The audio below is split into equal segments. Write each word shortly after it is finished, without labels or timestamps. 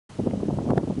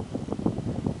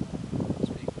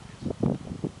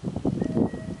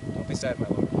said, my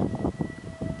lord.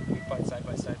 We fought side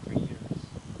by side for years.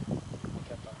 We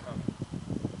kept on coming.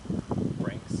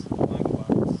 Franks,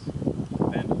 Langlars,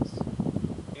 Vandals.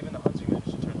 Even the Huns we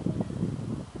managed to turn away.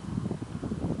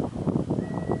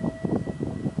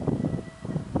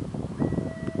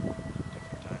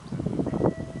 Different times that we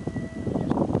run.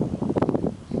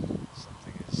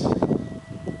 Something has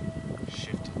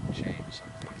shifted and changed.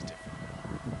 Something is different now.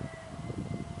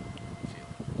 I feel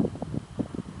it.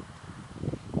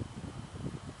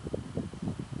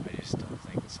 I just don't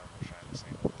think the sun will shine the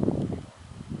same over the world anymore.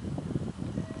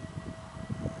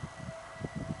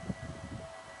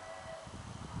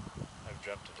 I've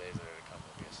dreamt of days that are to come,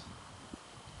 Libius.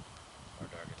 Far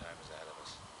darker time is ahead of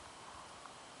us.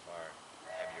 Far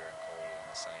heavier and colder than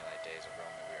the sunny light days of Rome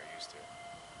that we are used to.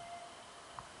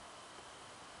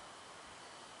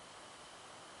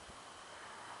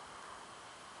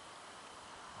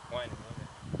 Wine and women.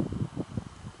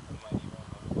 The mighty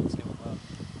Rome of the skill of love.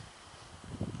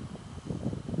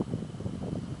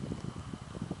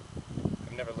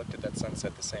 I've never looked at that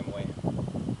sunset the same way.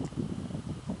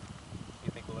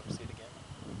 You think we'll ever see it again?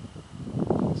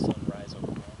 Sunrise over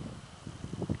Rome.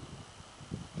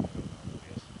 I don't know,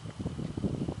 Libius.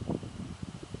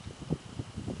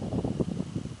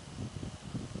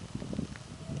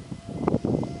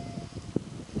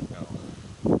 No,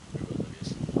 we will, Libius.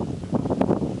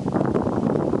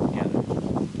 Together,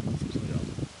 Pluto,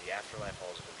 the afterlife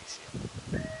halls of Elysium.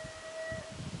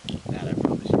 That I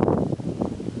promise you.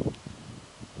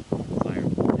 Fire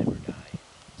will never die,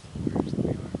 warriors that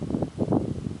we are.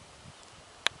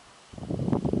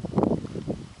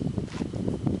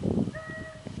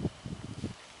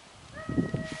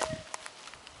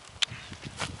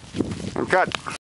 I'm cut.